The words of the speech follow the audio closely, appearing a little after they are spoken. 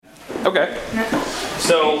Okay.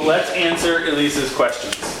 So let's answer Elise's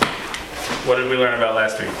questions. What did we learn about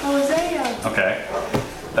last week? Hosea. Okay.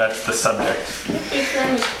 That's the subject.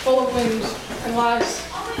 Ephraim is full of wings and lies.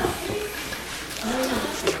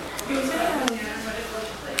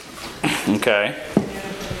 Okay.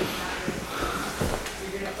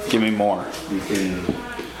 Give me more. You can.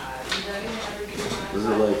 Was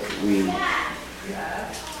it like we?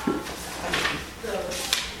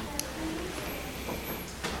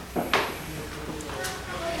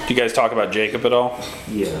 Do you guys talk about Jacob at all?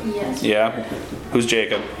 Yeah. Yes. Yeah? Who's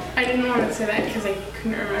Jacob? I didn't want to say that because I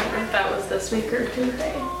couldn't remember if that was this week or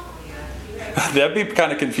Tuesday. That'd be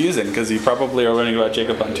kind of confusing because you probably are learning about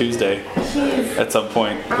Jacob on Tuesday He's at some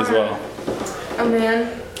point as well. a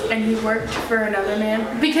man, and he worked for another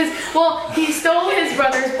man because, well, he stole his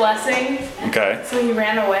brother's blessing, Okay. so he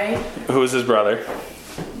ran away. Who was his brother?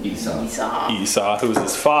 Esau. Esau. Esau. Who was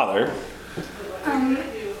his father?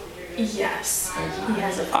 Yes. He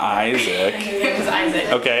has a Isaac. His name was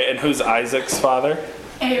Isaac. Okay, and who's Isaac's father?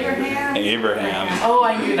 Abraham. Abraham. Oh,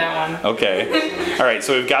 I knew that one. Okay. All right,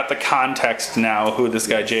 so we've got the context now who this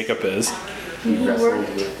guy Jacob is. He wrestled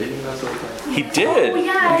with. Didn't he wrestle with that? He did. Oh,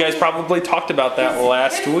 yeah. You guys probably talked about that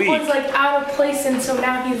last His week. was like out of place, and so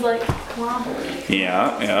now he's like wobbly.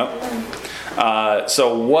 Yeah.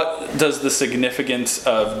 So what does the significance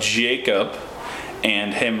of Jacob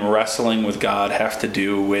and him wrestling with God have to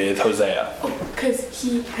do with Hosea? Because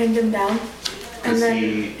he pinned him down, and then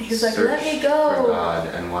he's like, "Let me For go." God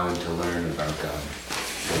and wanted to learn about God.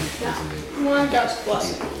 Well, God's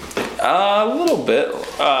blessing. A little bit.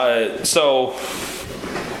 So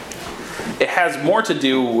it has more to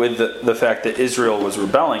do with the fact that Israel was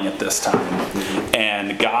rebelling at this time,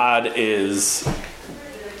 and God is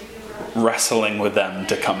wrestling with them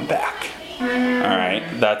to come back. All right,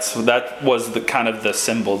 that was the kind of the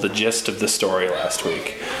symbol, the gist of the story last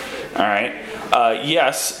week. All right,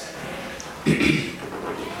 yes,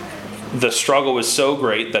 the struggle was so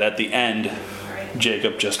great that at the end,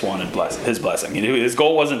 Jacob just wanted his blessing. His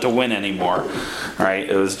goal wasn't to win anymore, right?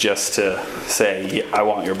 It was just to say, "I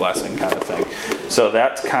want your blessing," kind of thing. So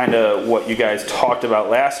that's kind of what you guys talked about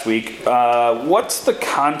last week. What's the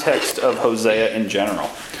context of Hosea in general?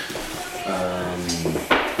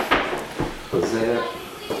 Hosea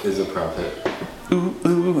is a prophet.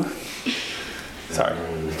 Ooh. Sorry.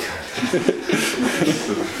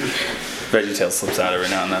 VeggieTales slips out every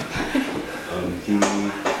now and then. He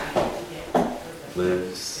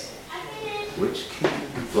lives. Which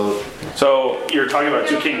kingdom? Well, So you're talking about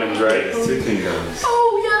two kingdoms, right? two kingdoms.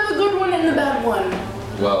 Oh, yeah, the good one and the bad one.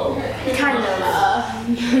 Well, Kind of.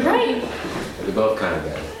 Right. they're both kind of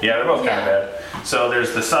bad. Yeah, they're both kind of bad. So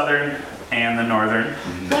there's the southern and the northern.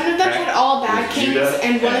 One of them had all bad kings, Judah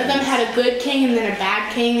and one of and- them had a good king, and then a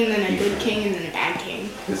bad king, and then a good king, and then a bad king.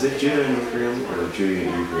 Is it Judah and Ephraim, or Judah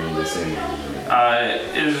and Ephraim the same?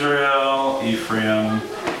 Israel, Ephraim.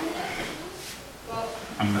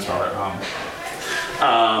 I'm gonna spell that wrong.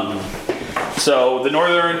 So the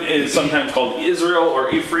northern is sometimes called Israel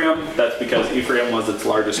or Ephraim. That's because Ephraim was its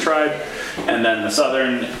largest tribe. And then the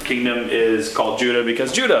southern kingdom is called Judah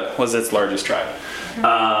because Judah was its largest tribe.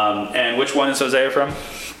 And which one is Hosea from?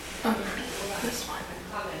 This one.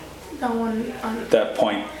 That one on. That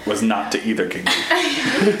point was not to either kingdom.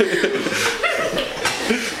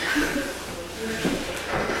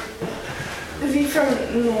 Is he from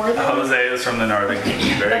northern? Hosea is from the northern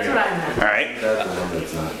kingdom. Very That's good. what I meant. All right. That's the one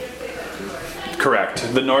that's not.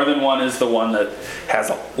 Correct. The northern one is the one that has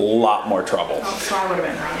a lot more trouble. Oh, so I would have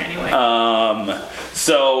been wrong anyway.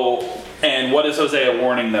 And what is Hosea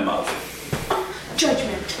warning them of?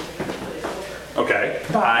 Judgment. Okay.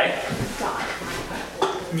 By? God.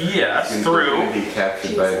 Yes, They're through going to be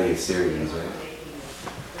captured by the Assyrians, right?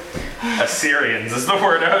 Assyrians is the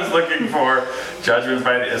word I was looking for. Judgment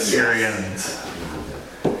by the Assyrians.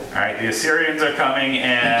 All right, the Assyrians are coming,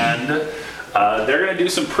 and they're going to do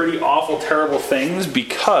some pretty awful, terrible things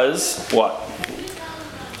because what?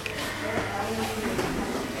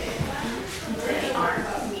 They are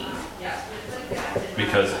me.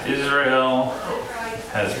 Because Israel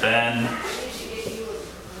has been.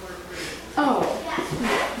 Oh,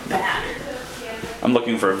 bad. I'm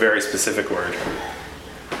looking for a very specific word.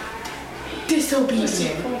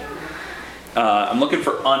 Disobedient. I'm looking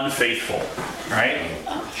for unfaithful, right?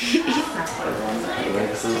 Like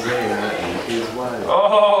Hosea and his wife.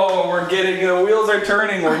 Oh, we're getting, the wheels are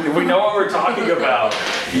turning. We know what we're talking about.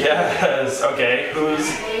 Yes. Okay. Who's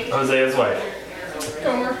Hosea's wife?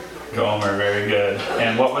 Gomer. Gomer. Very good.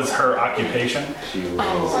 And what was her occupation? She was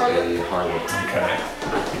a harlot.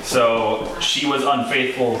 Okay. So she was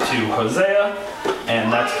unfaithful to Hosea,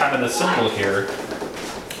 and that's kind of the symbol here.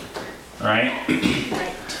 All right?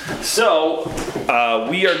 So,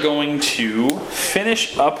 we are going to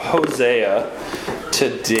finish up Hosea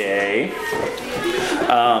today.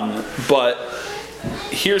 But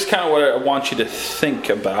here's kind of what I want you to think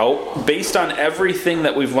about. Based on everything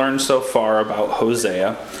that we've learned so far about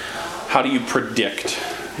Hosea, how do you predict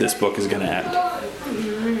this book is going to end?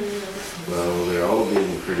 Well, they're all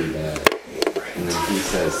being pretty bad. And then he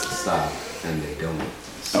says stop, and they don't.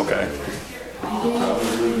 So Okay.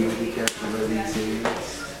 probably going to be captured by the Assyrians.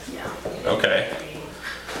 Okay.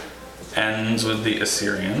 Ends with the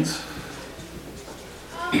Assyrians.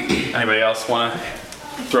 Anybody else want to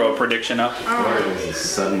throw a prediction up? Or there's a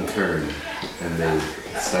sudden turn, and they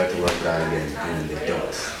start to love God again, and they don't.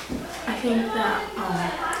 I think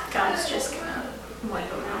that God's just gonna wipe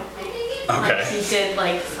them out. Okay. Like he did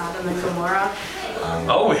like Sodom and Gomorrah.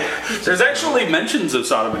 Oh, there's actually mentions of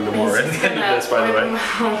Sodom and Gomorrah at the end of this, by the way.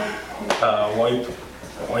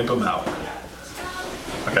 Wipe them out.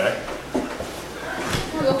 Okay.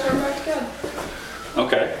 We'll turn back to God.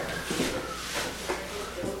 Okay.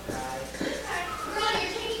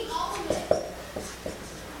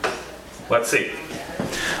 Let's see.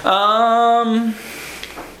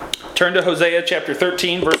 Turn to Hosea chapter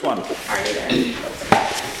 13, verse 1. Already there.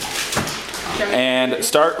 And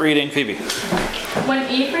start reading, Phoebe. When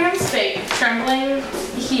Ephraim spake, trembling,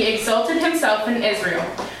 he exalted himself in Israel.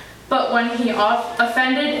 But when he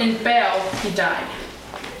offended in Baal, he died.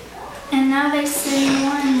 And now they say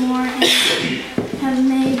more and more and have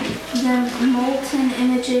made them molten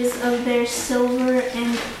images of their silver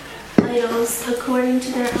and idols according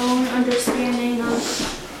to their own understanding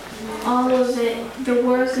of all of it, the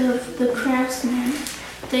work of the craftsman.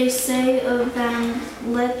 They say of them,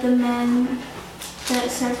 let the men that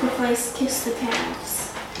sacrifice kiss the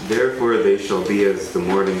calves. Therefore they shall be as the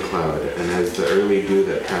morning cloud, and as the early dew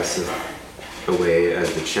that passeth away,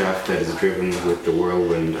 as the chaff that is driven with the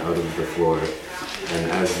whirlwind out of the floor,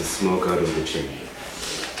 and as the smoke out of the chimney.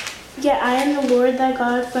 Yet I am the Lord thy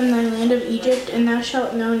God from thy land of Egypt, and thou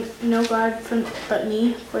shalt know no God but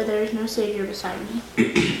me, for there is no Savior beside me.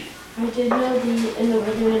 I did know thee in the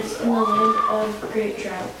wilderness, in the land of great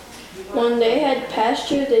drought. When they had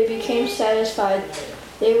pasture, they became satisfied.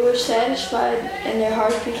 They were satisfied, and their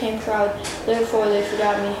hearts became proud. Therefore they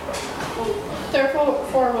forgot me.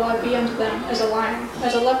 Therefore will I be unto them as a lion,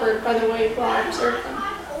 as a leopard by the way will I observe them.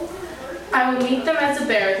 I will meet them as a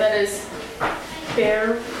bear that is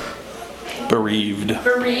Bereaved.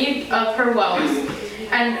 bereaved of her whelps,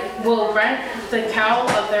 and will rent the cowl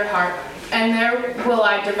of their heart, and there will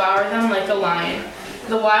I devour them like a lion.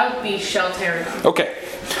 The wild beast shall tear them. Okay.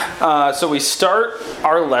 So we start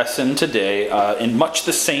our lesson today in much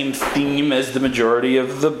the same theme as the majority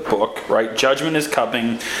of the book, right? Judgment is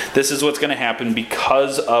coming. This is what's going to happen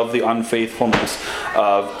because of the unfaithfulness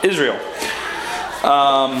of Israel.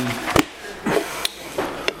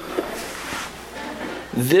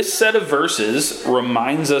 This set of verses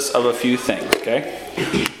reminds us of a few things, okay?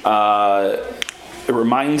 It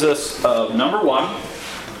reminds us of, number one,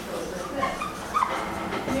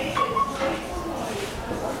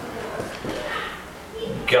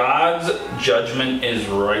 God's judgment is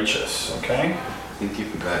righteous, okay? I think you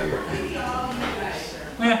forgot your pen.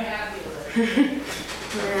 Yeah.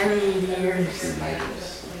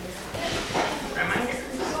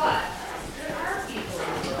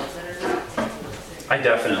 I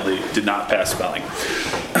definitely did not pass spelling.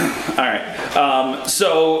 All right.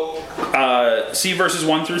 See verses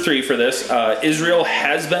 1 through 3 for this. Israel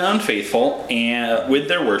has been unfaithful and with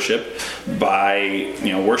their worship by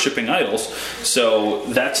worshiping idols. So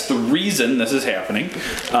that's the reason this is happening.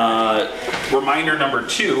 Reminder number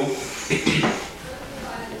 2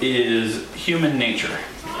 is human nature.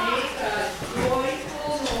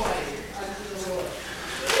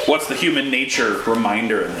 What's the human nature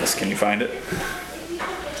reminder in this? Can you find it?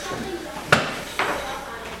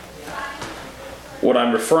 What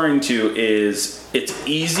I'm referring to is it's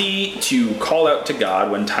easy to call out to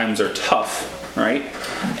God when times are tough, right?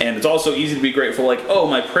 And it's also easy to be grateful, like, oh,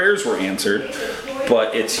 my prayers were answered.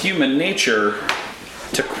 But it's human nature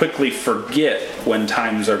to quickly forget when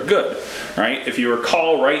times are good, right? If you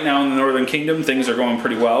recall, right now in the Northern Kingdom, things are going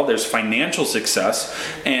pretty well. There's financial success.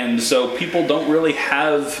 And so people don't really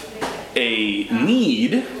have a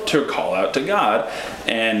need to call out to God.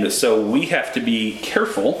 And so we have to be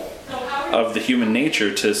careful of the human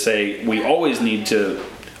nature to say we always need to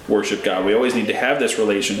worship God. We always need to have this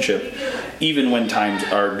relationship even when times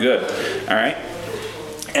are good. All right?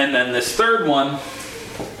 And then this third one,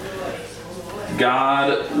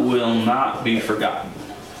 God will not be forgotten.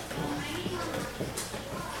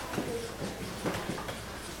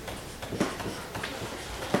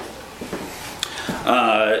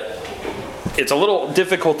 It's a little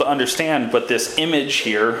difficult to understand, but this image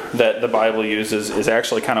here that the Bible uses is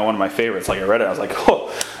actually kind of one of my favorites. Like I read it, I was like,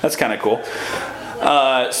 oh, that's kind of cool.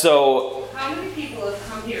 So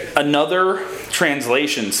another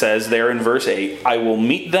translation says there in verse 8, I will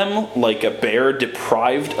meet them like a bear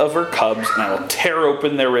deprived of her cubs, and I will tear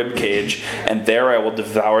open their rib cage, and there I will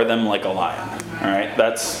devour them like a lion. All right,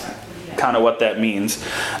 that's kind of what that means.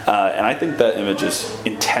 And I think that image is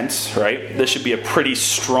intense, right? This should be a pretty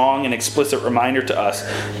strong and explicit reminder to us.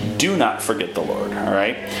 Do not forget the Lord, all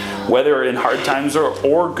right? Whether in hard times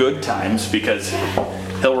or good times, because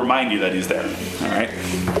he'll remind you that he's there, all right?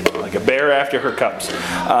 Like a bear after her cubs.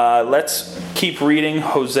 Let's keep reading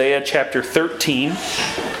Hosea chapter 13,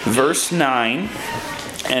 verse 9.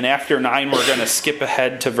 And after 9, we're going to skip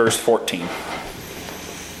ahead to verse 14.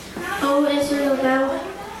 O Israel, thou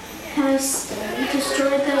hast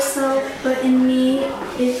destroyed thyself, but in me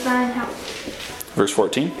is thine help. Verse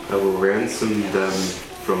 14. I will ransom them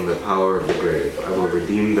from the power of the grave. I will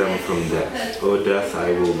redeem them from death. O death,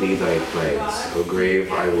 I will be thy plagues. O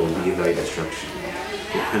grave, I will be thy destruction.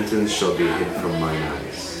 Repentance shall be hid from mine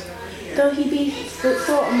eyes. Though he be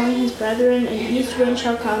fruitful among his brethren, an east wind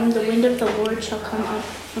shall come, the wind of the Lord shall come up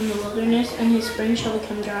from the wilderness, and his spring shall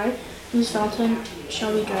become dry, and his fountain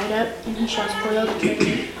shall be dried up, and he shall spoil the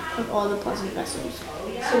treasure of all the pleasant vessels.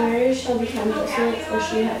 Samaria shall become desolate, for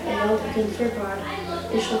she hath rebelled against her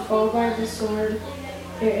God. They shall fall by the sword,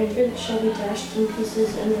 their infants shall be dashed in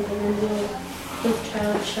pieces, and their woman with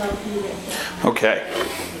child shall be ripped. Okay.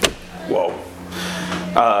 Whoa.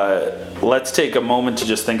 Let's take a moment to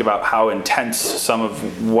just think about how intense some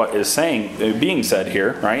of what is being said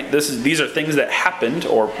here, right? These are things that happened,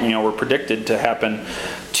 or were predicted to happen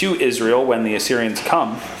to Israel when the Assyrians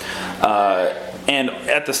come. And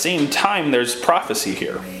at the same time, there's prophecy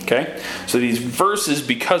here, okay? So these verses,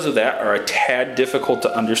 because of that, are a tad difficult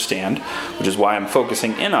to understand, which is why I'm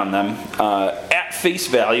focusing in on them. At face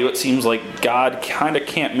value, it seems like God kind of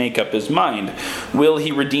can't make up his mind. Will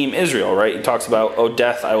he redeem Israel, right? He talks about, O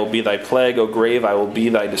death, I will be thy plague, O grave, I will be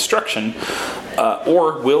thy destruction.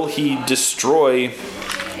 Or will he destroy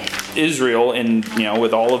Israel in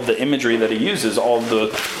with all of the imagery that he uses, all of the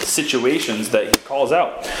situations that he calls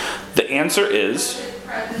out? The answer is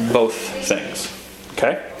both things.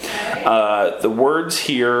 Okay? The words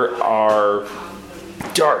here are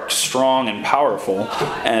dark, strong, and powerful,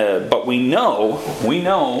 but we know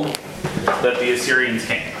that the Assyrians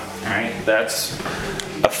came. All right? That's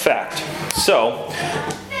a fact. So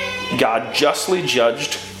God justly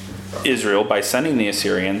judged Israel by sending the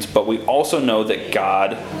Assyrians, but we also know that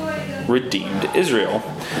God redeemed Israel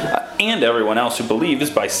and everyone else who believes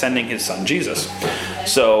by sending his son Jesus.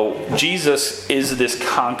 So Jesus is this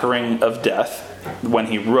conquering of death when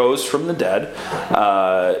he rose from the dead.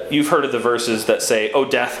 You've heard of the verses that say, O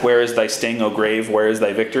death, where is thy sting? O grave, where is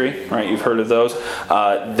thy victory? Right? You've heard of those.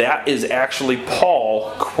 That is actually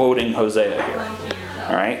Paul quoting Hosea here.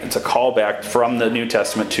 All right, it's a callback from the New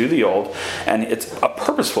Testament to the Old, and it's a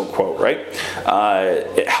purposeful quote, right?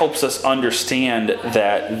 It helps us understand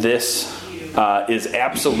that this is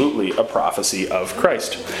absolutely a prophecy of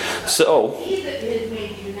Christ. So,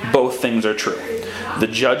 both things are true. The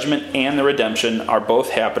judgment and the redemption are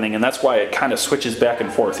both happening, and that's why it kind of switches back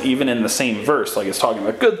and forth, even in the same verse. Like it's talking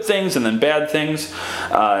about good things and then bad things,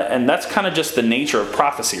 and that's kind of just the nature of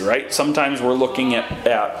prophecy, right? Sometimes we're looking at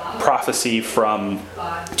prophecy from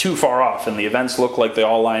too far off, and the events look like they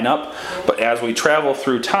all line up, but as we travel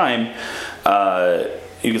through time,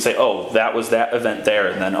 you can say, oh, that was that event there,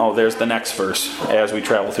 and then, oh, there's the next verse as we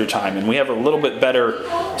travel through time. And we have a little bit better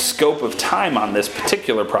scope of time on this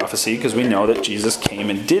particular prophecy because we know that Jesus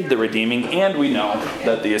came and did the redeeming, and we know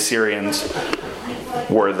that the Assyrians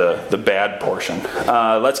were the bad portion.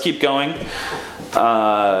 Let's keep going.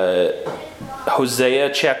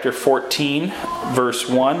 Hosea chapter 14, verse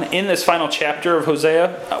 1. In this final chapter of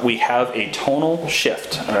Hosea, we have a tonal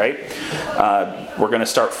shift. All right, we're going to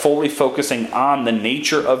start fully focusing on the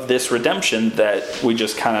nature of this redemption that we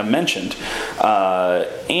just kind of mentioned.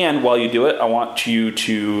 And while you do it, I want you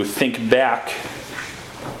to think back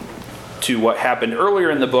to what happened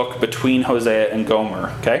earlier in the book between Hosea and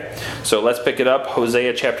Gomer. Okay, so let's pick it up.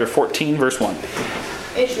 Hosea chapter 14, verse 1.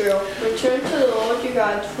 Israel, return to the Lord your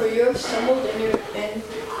God, for you have stumbled in your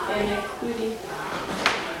iniquity.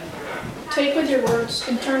 Take with your words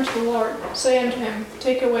and turn to the Lord. Say unto him,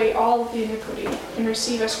 take away all of the iniquity, and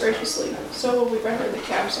receive us graciously. So will we render the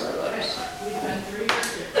calves of our lips.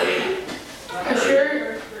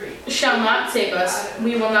 Assure shall not save us.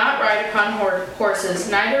 We will not ride upon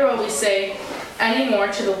horses, neither will we say any more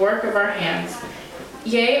to the work of our hands.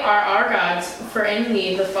 Ye are our gods, for in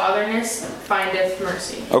thee the fatherless findeth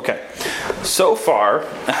mercy. Okay, so far,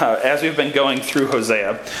 as we've been going through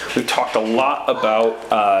Hosea, we've talked a lot about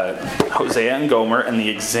Hosea and Gomer and the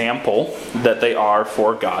example that they are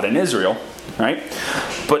for God and Israel, right?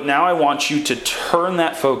 But now I want you to turn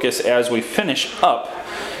that focus as we finish up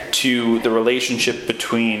to the relationship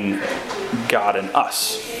between God and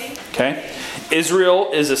us, okay? Israel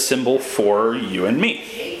is a symbol for you and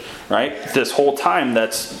me. Right? This whole time,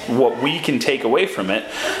 that's what we can take away from it.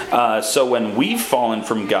 So when we've fallen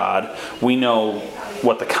from God, we know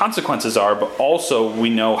what the consequences are, but also we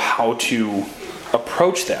know how to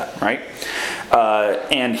approach that, right?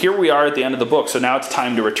 And here we are at the end of the book, so now it's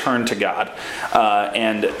time to return to God.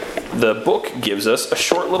 And the book gives us a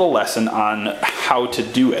short little lesson on how to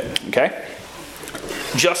do it, okay?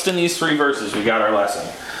 Just in these 3 verses, we got our lesson.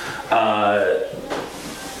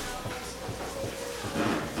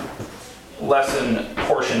 Lesson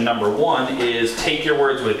portion number 1 is take your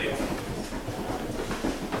words with you.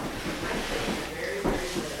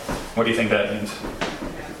 What do you think that means?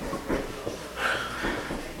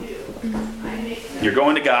 You're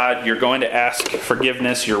going to God, you're going to ask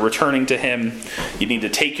forgiveness, you're returning to Him. You need to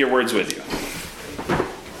take your words with you.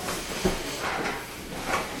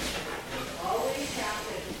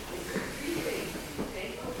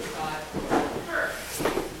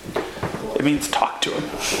 It means talk to Him.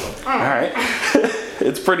 All right.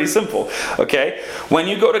 It's pretty simple, okay? When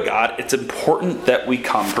you go to God, it's important that we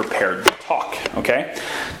come prepared to talk, okay?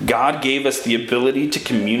 God gave us the ability to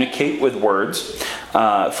communicate with words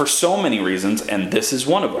for so many reasons, and this is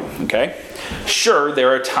one of them, okay? Sure, there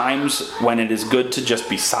are times when it is good to just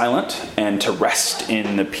be silent and to rest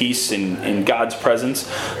in the peace in God's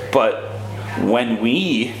presence, but when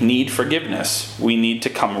we need forgiveness, we need to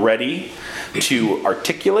come ready to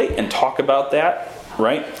articulate and talk about that.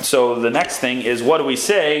 Right? So the next thing is, what do we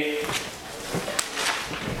say?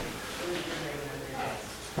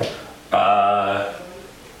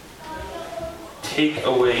 Take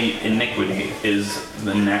away iniquity is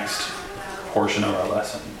the next portion of our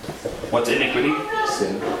lesson. What's iniquity?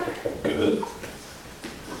 Sin. Good.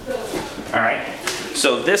 All right.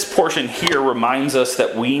 So this portion here reminds us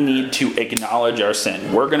that we need to acknowledge our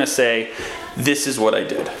sin. We're going to say, this is what I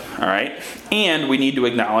did. All right? And we need to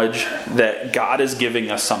acknowledge that God is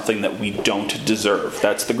giving us something that we don't deserve.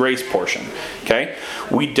 That's the grace portion. Okay?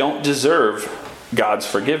 We don't deserve God's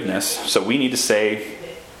forgiveness. So we need to say,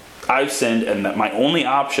 I've sinned, and that my only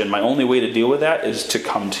option, my only way to deal with that is to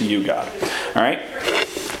come to you, God. All right?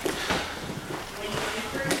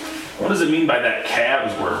 What does it mean by that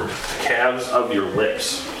calves word? Calves of your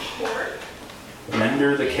lips.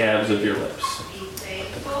 Render the calves of your lips.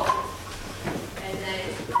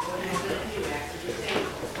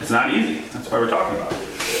 It's not easy. That's why we're talking about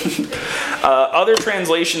it. Other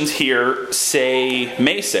translations here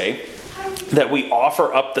may say that we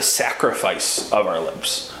offer up the sacrifice of our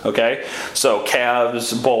lips. Okay? So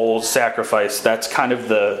calves, bulls, sacrifice, that's kind of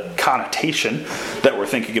the connotation that we're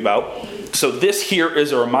thinking about. So this here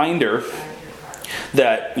is a reminder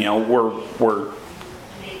that, we're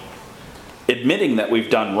admitting that we've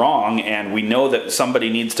done wrong and we know that somebody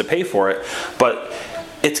needs to pay for it, but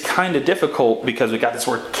it's kind of difficult because we got this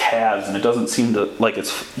word calves and it doesn't seem like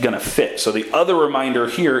it's going to fit. So the other reminder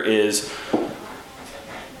here is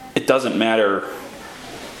it doesn't matter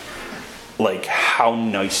like how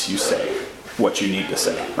nice you say what you need to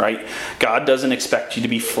say, right? God doesn't expect you to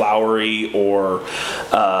be flowery or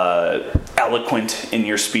eloquent in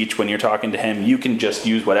your speech when you're talking to Him. You can just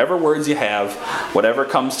use whatever words you have, whatever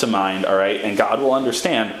comes to mind, all right? And God will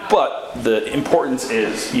understand. But the importance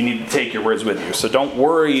is you need to take your words with you. So don't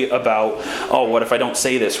worry about, what if I don't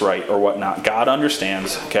say this right or whatnot. God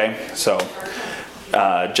understands, okay? So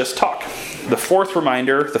just talk. The fourth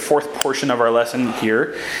reminder, the fourth portion of our lesson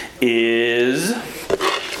here is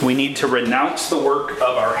we need to renounce the work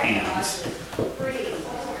of our hands.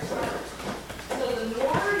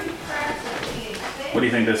 What do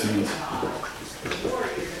you think this means?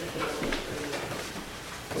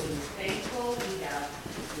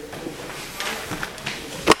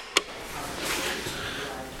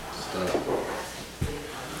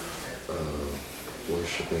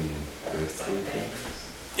 Worshipping earthly things.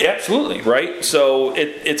 Absolutely, right? So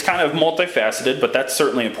it's kind of multifaceted, but that's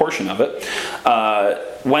certainly a portion of it.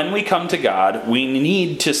 When we come to God, we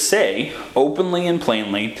need to say openly and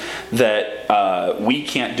plainly that we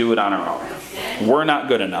can't do it on our own. We're not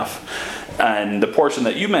good enough. And the portion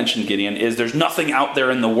that you mentioned, Gideon, is there's nothing out there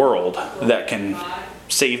in the world that can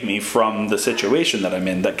save me from the situation that I'm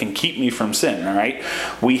in, that can keep me from sin, all right?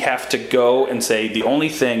 We have to go and say the only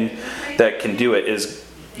thing that can do it is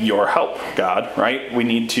your help, God, right? We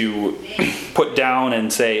need to put down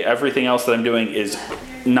and say everything else that I'm doing is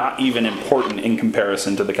not even important in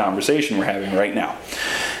comparison to the conversation we're having right now.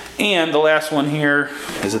 And the last one here,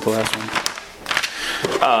 is it the last one?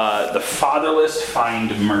 The fatherless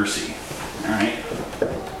find mercy. All right.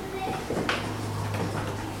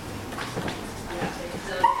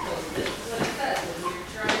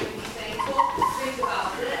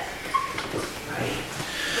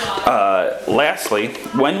 Lastly,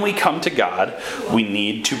 when we come to God, we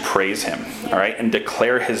need to praise Him, all right, and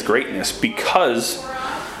declare His greatness. Because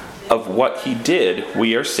of what He did,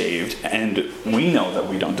 we are saved, and we know that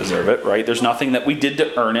we don't deserve it, right? There's nothing that we did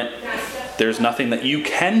to earn it. There's nothing that you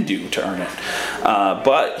can do to earn it.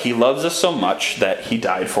 But He loves us so much that He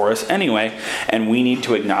died for us anyway, and we need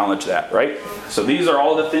to acknowledge that, right? So these are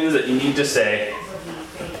all the things that you need to say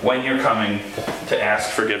when you're coming to ask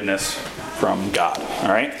forgiveness from God. All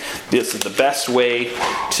right, this is the best way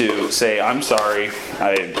to say, I'm sorry.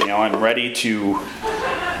 I'm ready to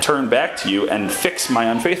turn back to you and fix my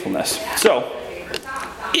unfaithfulness. So,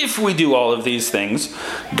 if we do all of these things,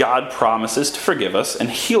 God promises to forgive us and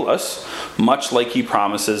heal us, much like He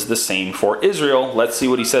promises the same for Israel. Let's see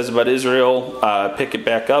what He says about Israel. Pick it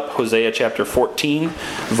back up, Hosea chapter 14,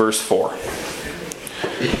 verse 4.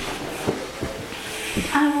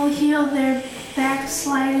 I will heal their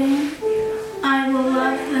backsliding. I will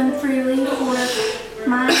love them freely, for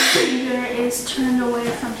my anger is turned away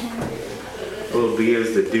from him. Will be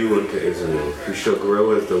as the dew unto Israel, who shall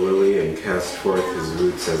grow as the lily and cast forth his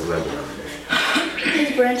roots as Lebanon.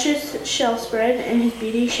 His branches shall spread, and his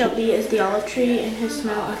beauty shall be as the olive tree, and his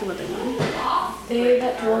smell as Lebanon. They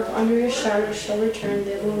that dwell under his shadow shall return.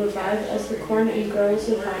 They will revive as the corn and grow as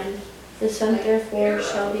the vine. The sun therefore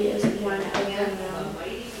shall be as the wine of Lebanon.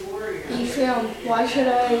 Ephraim, why should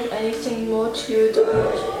I add anything more to your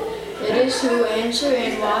daughters? It is who answer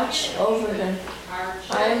and watch over him.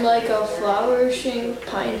 I am like a flourishing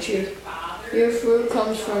pine tree. Your fruit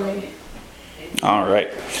comes from me. All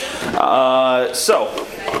right. So,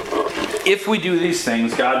 if we do these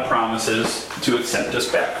things, God promises to accept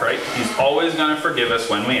us back, right? He's always going to forgive us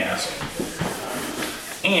when we ask.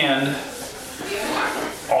 And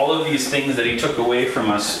all of these things that He took away from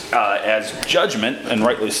us as judgment, and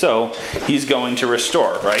rightly so, He's going to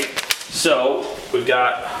restore, right? So, we've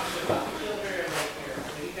got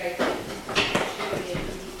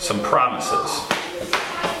some promises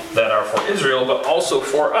that are for Israel, but also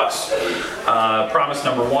for us. Promise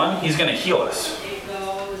number 1, He's going to heal us.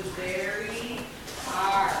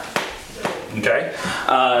 Okay?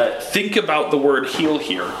 Think about the word heal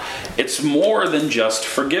here. It's more than just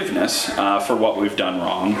forgiveness for what we've done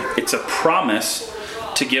wrong. It's a promise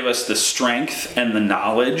to give us the strength and the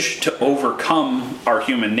knowledge to overcome our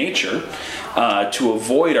human nature, to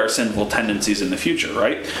avoid our sinful tendencies in the future,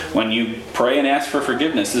 right? When you pray and ask for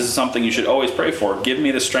forgiveness, this is something you should always pray for. Give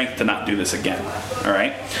me the strength to not do this again, all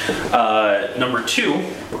right? Number 2,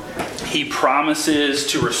 He promises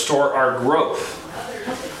to restore our growth,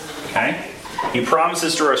 okay? He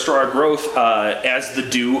promises to restore our growth as the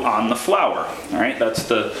dew on the flower. All right, that's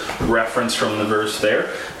the reference from the verse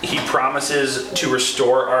there. He promises to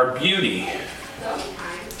restore our beauty.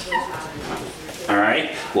 All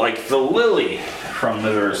right, like the lily from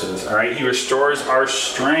the verses. All right, He restores our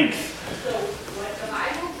strength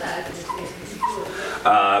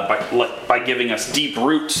by giving us deep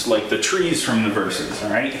roots like the trees from the verses.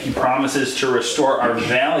 All right, He promises to restore our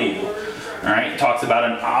value. All right, it talks about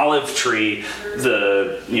an olive tree.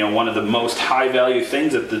 One of the most high value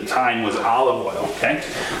things at the time was olive oil. Okay,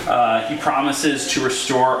 He promises to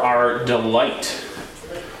restore our delight.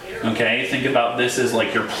 Okay, think about this as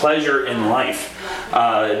like your pleasure in life.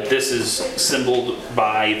 This is symboled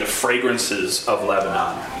by the fragrances of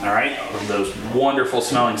Lebanon. All right, those wonderful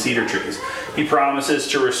smelling cedar trees. He promises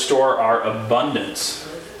to restore our abundance.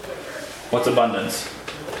 What's abundance?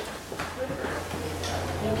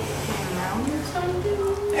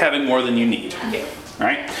 Having more than you need.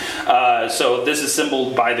 Right? So this is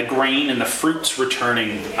symboled by the grain and the fruits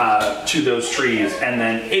returning to those trees. And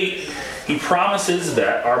then 8, He promises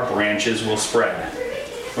that our branches will spread.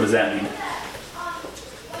 What does that mean?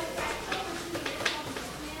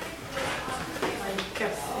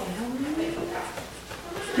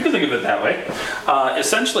 You can think of it that way.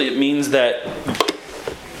 Essentially, it means that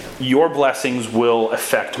your blessings will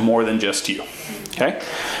affect more than just you. Okay?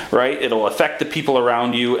 Right? It'll affect the people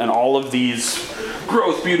around you, and all of these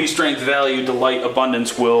growth, beauty, strength, value, delight,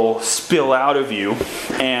 abundance will spill out of you,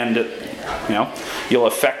 and you'll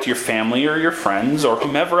affect your family or your friends or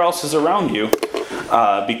whomever else is around you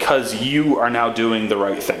because you are now doing the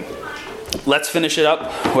right thing. let's finish it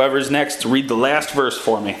up. Whoever's next, read the last verse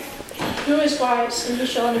for me. Who is wise, and he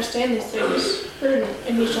shall understand these things? Prudent,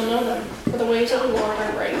 and he shall know them. For the ways of the Lord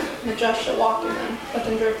are right, and the just shall walk in them. But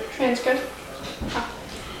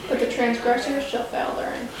the transgressors shall fail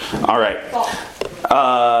therein. All right. Fall.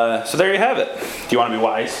 So there you have it. Do you want to be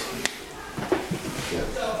wise?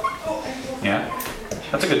 Yeah?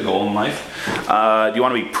 That's a good goal in life. Do you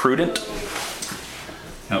want to be prudent?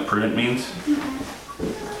 You know what prudent means?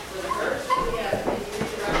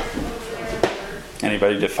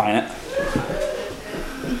 Anybody define it?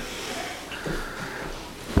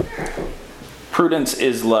 Prudence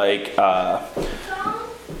is like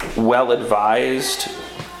well-advised,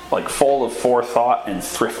 like full of forethought, and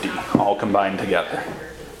thrifty, all combined together.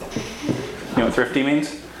 You know what thrifty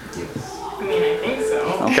means? I mean, I think so.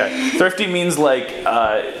 Okay. Thrifty means like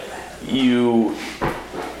you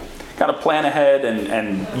got to plan ahead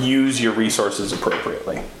and use your resources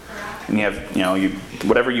appropriately. And you have,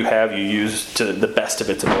 whatever you have, you use to the best of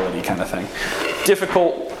its ability, kind of thing.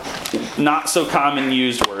 Difficult, not so common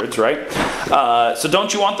used words, right? So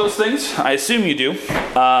don't you want those things? I assume you do.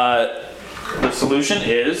 The solution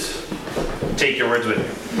is take your words with you.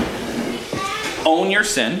 Own your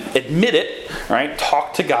sin, admit it, right?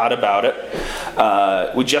 Talk to God about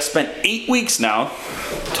it. We just spent 8 weeks now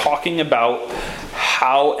talking about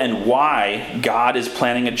how and why God is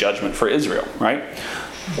planning a judgment for Israel, right?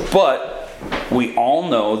 But we all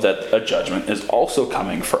know that a judgment is also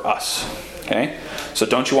coming for us, okay? So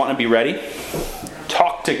don't you want to be ready?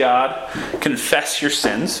 Talk to God, confess your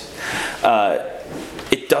sins.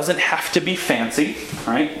 It doesn't have to be fancy,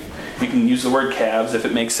 right? You can use the word calves if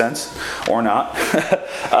it makes sense, or not.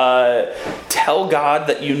 Tell God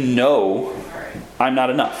that you know I'm not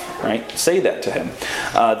enough, right? Say that to him.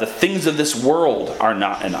 The things of this world are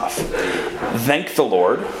not enough. Thank the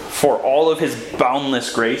Lord for all of his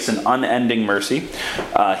boundless grace and unending mercy.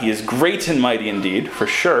 He is great and mighty indeed, for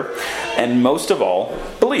sure. And most of all,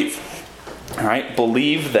 believe. All right?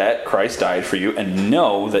 Believe that Christ died for you and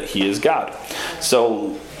know that he is God.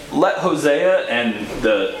 So let Hosea and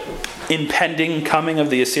the impending coming of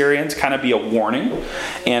the Assyrians kind of be a warning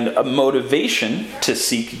and a motivation to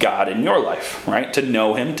seek God in your life, right? To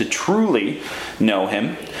know him, to truly know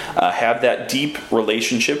him, have that deep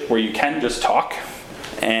relationship where you can just talk,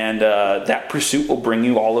 and that pursuit will bring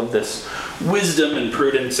you all of this wisdom and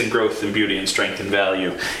prudence and growth and beauty and strength and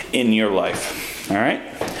value in your life. All right?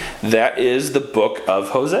 That is the book of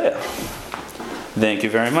Hosea. Thank you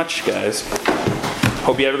very much, guys.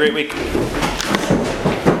 Hope you have a great week.